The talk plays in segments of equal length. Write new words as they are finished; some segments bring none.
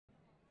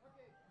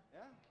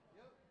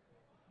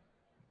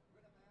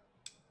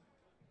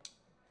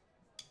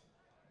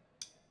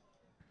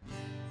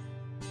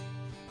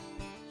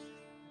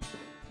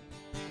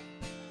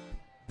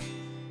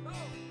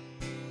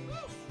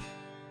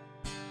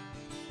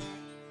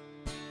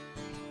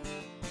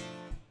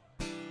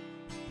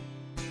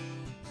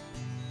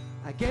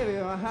I gave you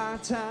a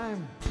hard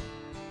time,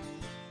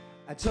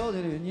 I told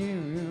you the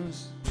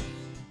news.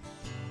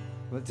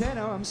 Well, tell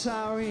her I'm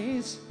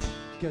sorry,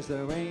 cause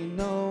there ain't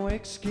no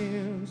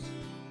excuse.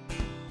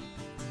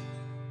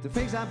 The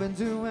things I've been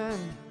doing,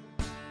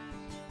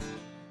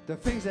 the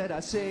things that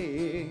I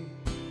say,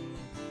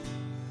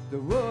 the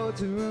road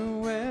to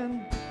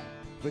ruin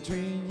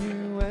between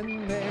you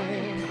and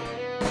me.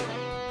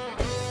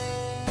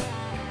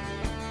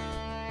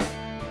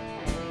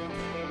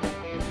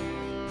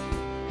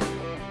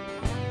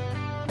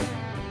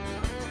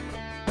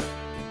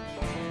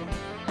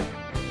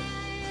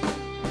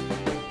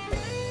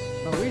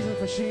 No reason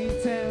for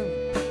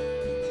cheating,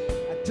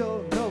 I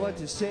don't know what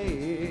to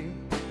say.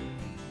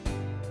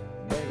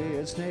 Maybe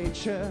it's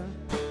nature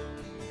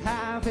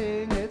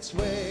having its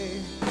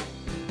way.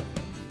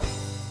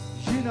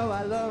 You know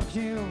I love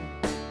you,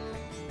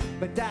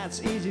 but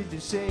that's easy to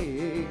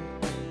say.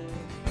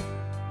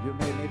 You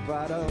made me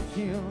proud of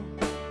you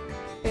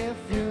if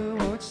you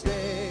would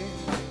stay.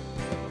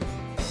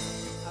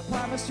 I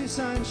promise you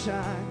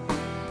sunshine,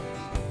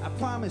 I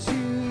promise you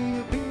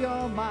you'll be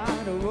all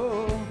mine.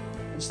 Oh,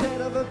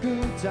 instead of the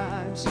good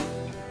times,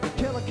 the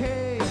killer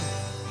came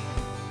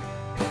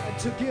and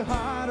took your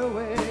heart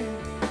away.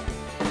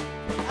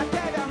 I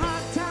gave you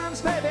hard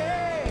times, baby.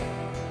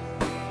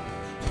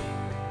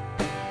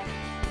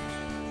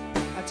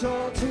 I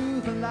told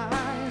truth and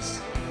lies.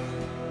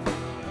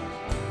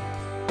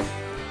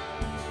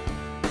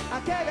 I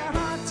gave you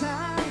hard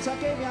times, I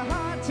gave you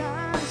hard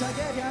times, I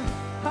gave you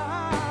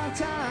hard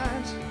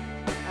times.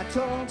 I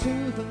told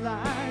truth and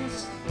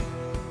lies.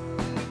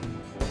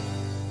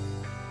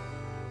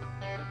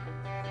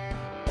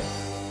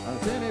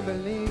 I didn't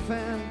believe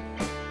in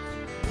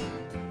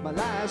my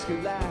lies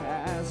could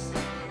last,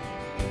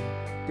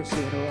 cause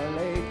sooner or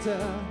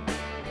later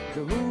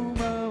the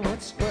rumor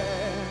would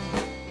spread.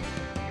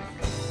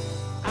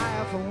 I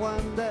often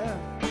wonder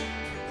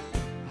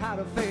how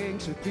the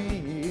things would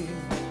be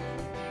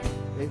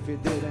if you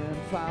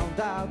didn't find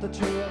out the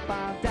truth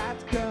about that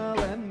girl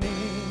and me.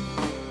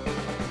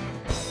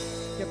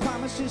 Can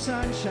promise you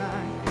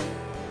sunshine,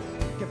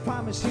 can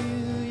promise you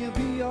you'll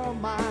be all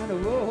mine.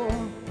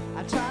 Oh,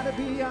 I try to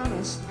be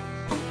honest,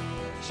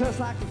 just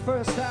like the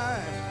first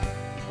time.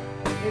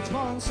 It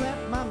won't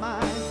slip my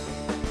mind.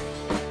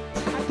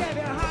 I gave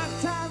you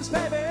hard times,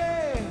 baby.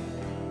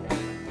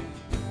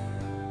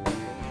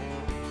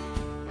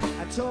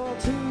 I told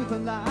truth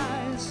and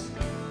lies.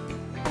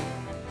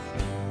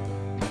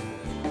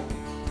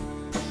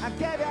 I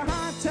gave you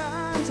hard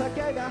times, I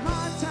gave you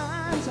hard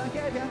times, I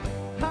gave you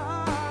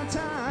hard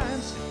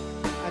times.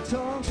 I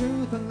told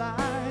truth and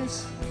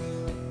lies.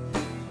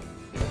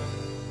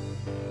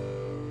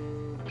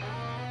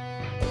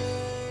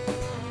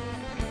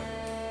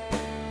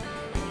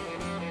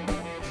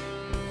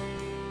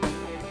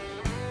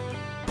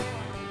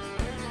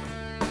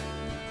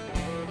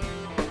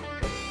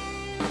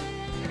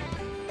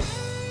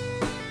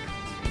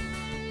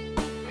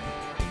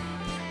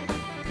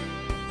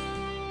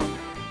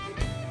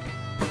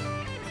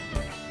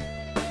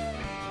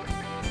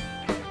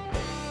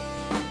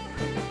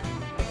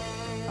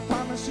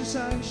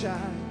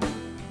 Sunshine,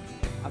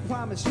 I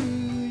promise you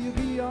you'll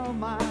be all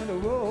mine.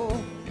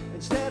 Oh,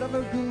 instead of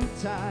the good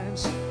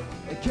times,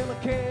 a killer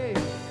came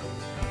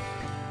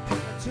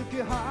and took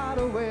your heart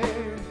away.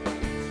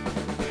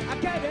 I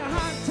gave you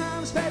hard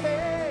times,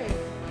 baby.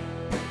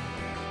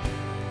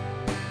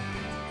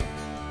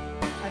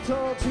 I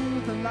told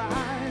truth and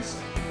lies.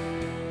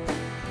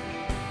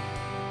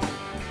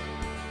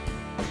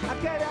 I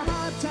gave you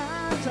hard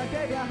times, I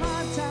gave you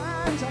hard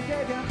times, I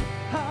gave you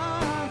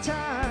hard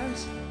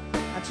times.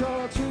 I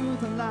told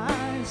truth and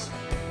lies.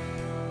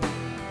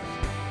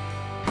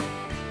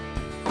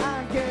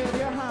 I gave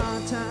you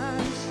hard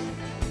times.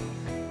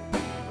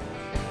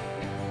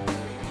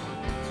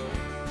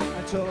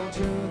 I told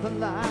truth and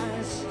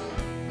lies.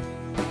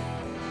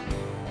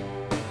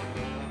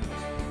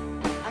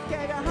 I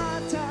gave you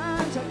hard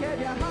times. I gave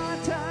you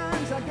hard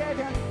times. I gave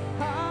you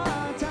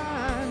hard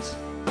times.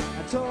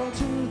 I told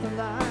truth and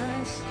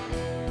lies.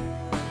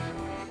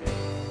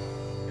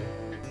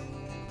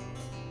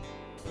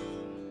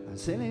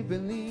 I silly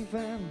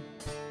believing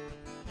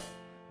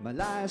my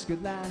lies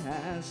could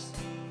last,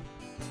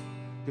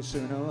 cause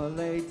sooner or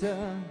later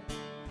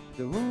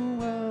the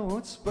rumor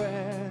would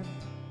spread.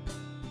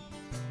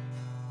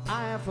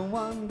 I often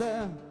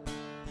wonder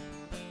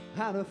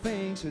how the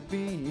things would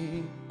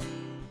be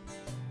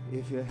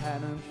if you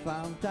hadn't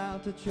found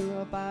out the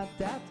truth about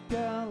that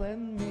girl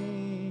and me.